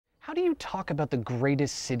How do you talk about the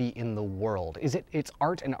greatest city in the world? Is it its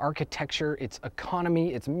art and architecture, its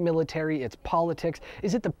economy, its military, its politics?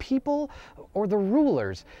 Is it the people or the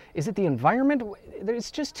rulers? Is it the environment? It's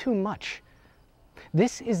just too much.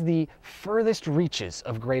 This is the furthest reaches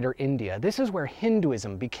of Greater India. This is where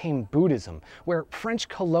Hinduism became Buddhism, where French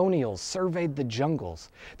colonials surveyed the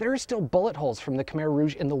jungles. There are still bullet holes from the Khmer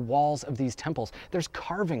Rouge in the walls of these temples. There's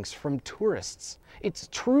carvings from tourists. It's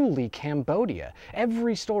truly Cambodia.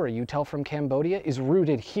 Every story you tell from Cambodia is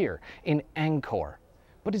rooted here in Angkor.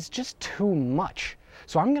 But it's just too much.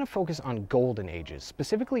 So I'm going to focus on golden ages,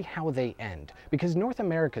 specifically how they end, because North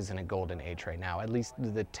America's in a golden age right now, at least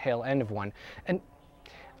the tail end of one. And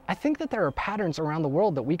I think that there are patterns around the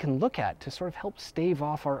world that we can look at to sort of help stave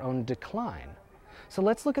off our own decline. So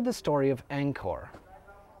let's look at the story of Angkor.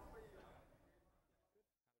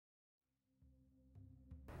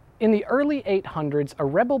 In the early 800s, a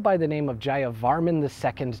rebel by the name of Jayavarman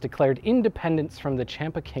II declared independence from the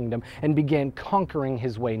Champa kingdom and began conquering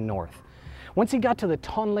his way north. Once he got to the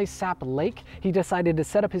Tonle Sap Lake, he decided to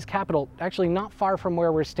set up his capital, actually not far from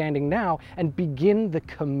where we're standing now, and begin the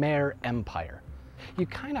Khmer Empire. You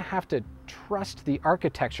kind of have to trust the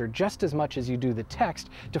architecture just as much as you do the text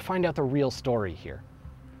to find out the real story here.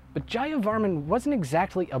 But Jayavarman wasn't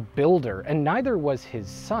exactly a builder, and neither was his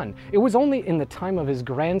son. It was only in the time of his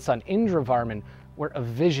grandson, Indravarman, where a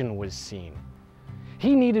vision was seen.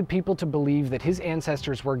 He needed people to believe that his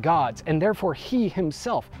ancestors were gods, and therefore he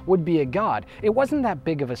himself would be a god. It wasn't that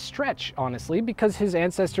big of a stretch, honestly, because his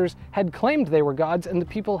ancestors had claimed they were gods and the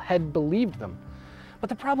people had believed them. But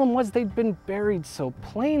the problem was they'd been buried so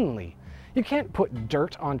plainly. You can't put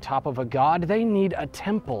dirt on top of a god. They need a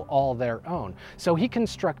temple all their own. So he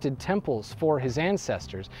constructed temples for his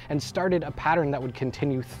ancestors and started a pattern that would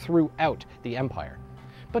continue throughout the empire.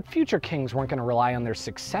 But future kings weren't going to rely on their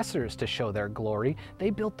successors to show their glory. They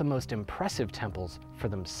built the most impressive temples for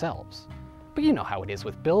themselves. But you know how it is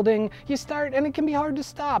with building. You start and it can be hard to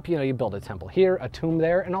stop. You build a temple here, a tomb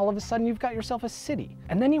there, and all of a sudden you've got yourself a city.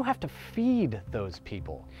 And then you have to feed those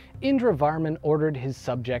people. Indravarman ordered his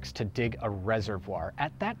subjects to dig a reservoir.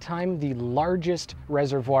 At that time, the largest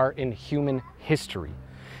reservoir in human history.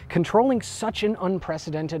 Controlling such an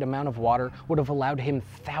unprecedented amount of water would have allowed him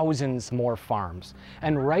thousands more farms.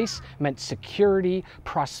 And rice meant security,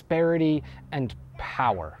 prosperity, and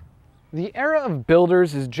power. The era of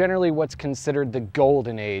builders is generally what's considered the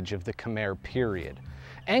golden age of the Khmer period.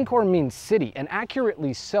 Angkor means city, and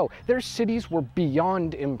accurately so. Their cities were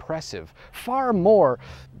beyond impressive, far more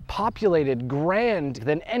populated, grand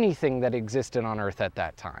than anything that existed on Earth at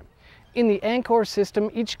that time. In the Angkor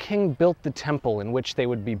system, each king built the temple in which they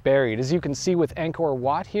would be buried. As you can see with Angkor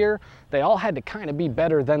Wat here, they all had to kind of be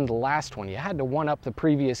better than the last one. You had to one-up the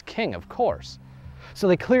previous king, of course. So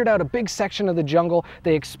they cleared out a big section of the jungle,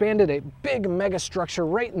 they expanded a big megastructure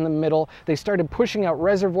right in the middle, they started pushing out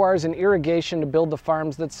reservoirs and irrigation to build the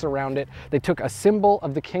farms that surround it. They took a symbol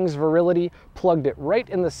of the king's virility, plugged it right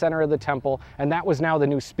in the center of the temple, and that was now the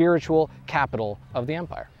new spiritual capital of the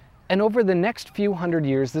empire. And over the next few hundred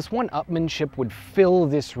years, this one-upmanship would fill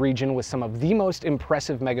this region with some of the most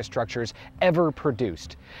impressive megastructures ever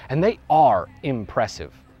produced. And they are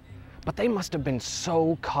impressive. But they must have been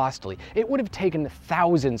so costly. It would have taken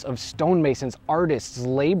thousands of stonemasons, artists,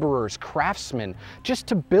 laborers, craftsmen just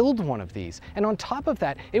to build one of these. And on top of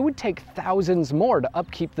that, it would take thousands more to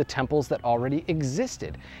upkeep the temples that already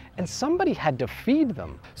existed. And somebody had to feed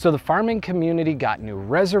them. So the farming community got new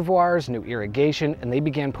reservoirs, new irrigation, and they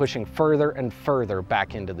began pushing further and further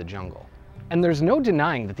back into the jungle. And there's no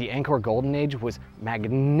denying that the Angkor Golden Age was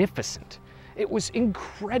magnificent. It was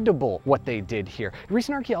incredible what they did here.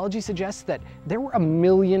 Recent archaeology suggests that there were 1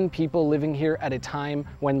 million people living here at a time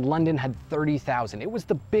when London had 30,000. It was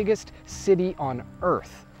the biggest city on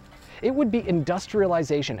Earth. It would be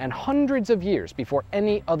industrialization and hundreds of years before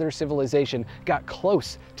any other civilization got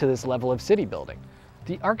close to this level of city building.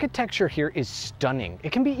 The architecture here is stunning.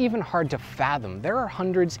 It can be even hard to fathom. There are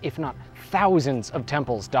hundreds, if not thousands, of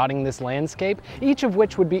temples dotting this landscape, each of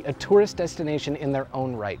which would be a tourist destination in their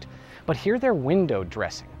own right. But here they're window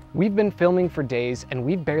dressing. We've been filming for days and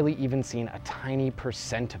we've barely even seen a tiny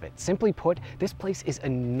percent of it. Simply put, this place is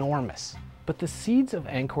enormous. But the seeds of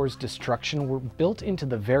Angkor's destruction were built into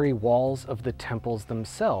the very walls of the temples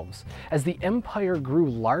themselves. As the empire grew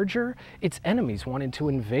larger, its enemies wanted to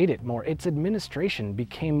invade it more. Its administration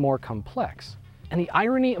became more complex. And the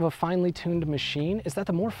irony of a finely tuned machine is that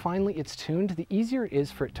the more finely it's tuned, the easier it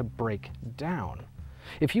is for it to break down.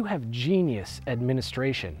 If you have genius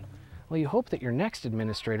administration, well, you hope that your next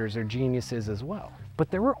administrators are geniuses as well.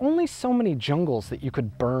 But there were only so many jungles that you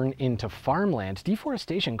could burn into farmland.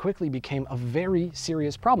 Deforestation quickly became a very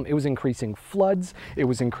serious problem. It was increasing floods, it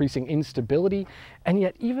was increasing instability, and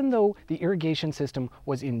yet even though the irrigation system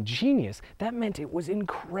was ingenious, that meant it was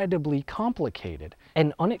incredibly complicated.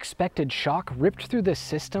 An unexpected shock ripped through the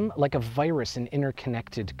system like a virus in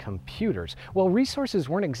interconnected computers. While resources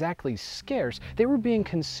weren't exactly scarce, they were being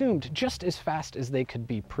consumed just as fast as they could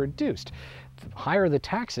be produced. The higher the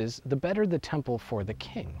taxes, the better the temple for the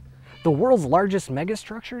king. The world's largest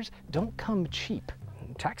megastructures don't come cheap.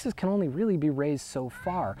 Taxes can only really be raised so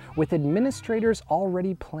far. With administrators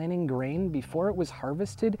already planting grain before it was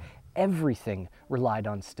harvested, everything relied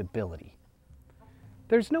on stability.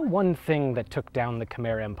 There's no one thing that took down the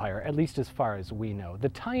Khmer Empire, at least as far as we know. The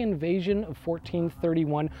Thai invasion of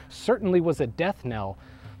 1431 certainly was a death knell,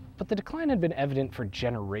 but the decline had been evident for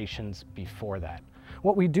generations before that.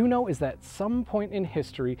 What we do know is that at some point in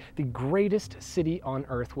history, the greatest city on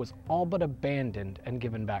earth was all but abandoned and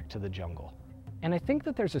given back to the jungle. And I think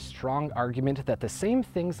that there's a strong argument that the same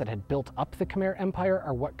things that had built up the Khmer Empire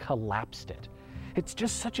are what collapsed it. It's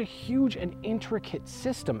just such a huge and intricate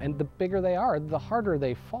system, and the bigger they are, the harder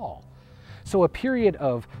they fall. So a period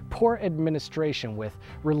of poor administration with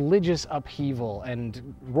religious upheaval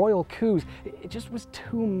and royal coups, it just was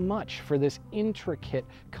too much for this intricate,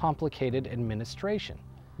 complicated administration.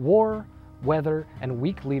 War, weather, and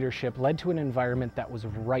weak leadership led to an environment that was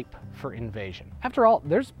ripe for invasion. After all,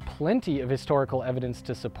 there's plenty of historical evidence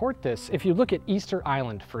to support this. If you look at Easter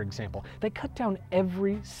Island, for example, they cut down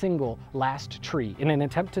every single last tree in an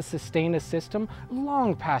attempt to sustain a system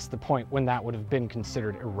long past the point when that would have been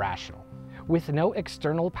considered irrational. With no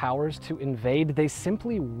external powers to invade, they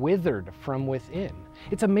simply withered from within.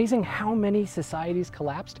 It's amazing how many societies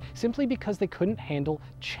collapsed simply because they couldn't handle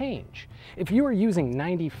change. If you are using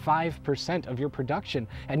 95% of your production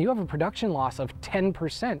and you have a production loss of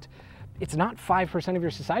 10%, it's not 5% of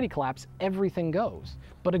your society collapse, everything goes.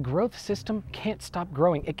 But a growth system can't stop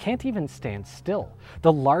growing. It can't even stand still.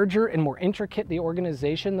 The larger and more intricate the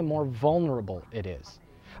organization, the more vulnerable it is.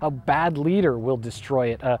 A bad leader will destroy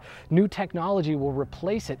it, a new technology will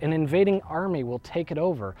replace it, an invading army will take it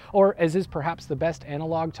over, or, as is perhaps the best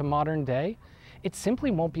analog to modern day, it simply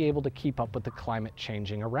won't be able to keep up with the climate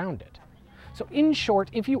changing around it. So in short,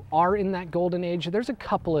 if you are in that golden age, there's a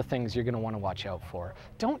couple of things you're going to want to watch out for.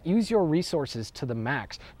 Don't use your resources to the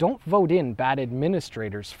max. Don't vote in bad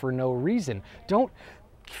administrators for no reason. Don't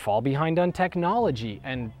fall behind on technology,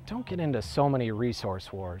 and don't get into so many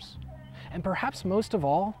resource wars. And perhaps most of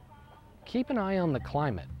all, keep an eye on the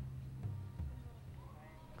climate.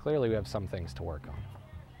 Clearly we have some things to work on.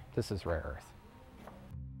 This is Rare Earth.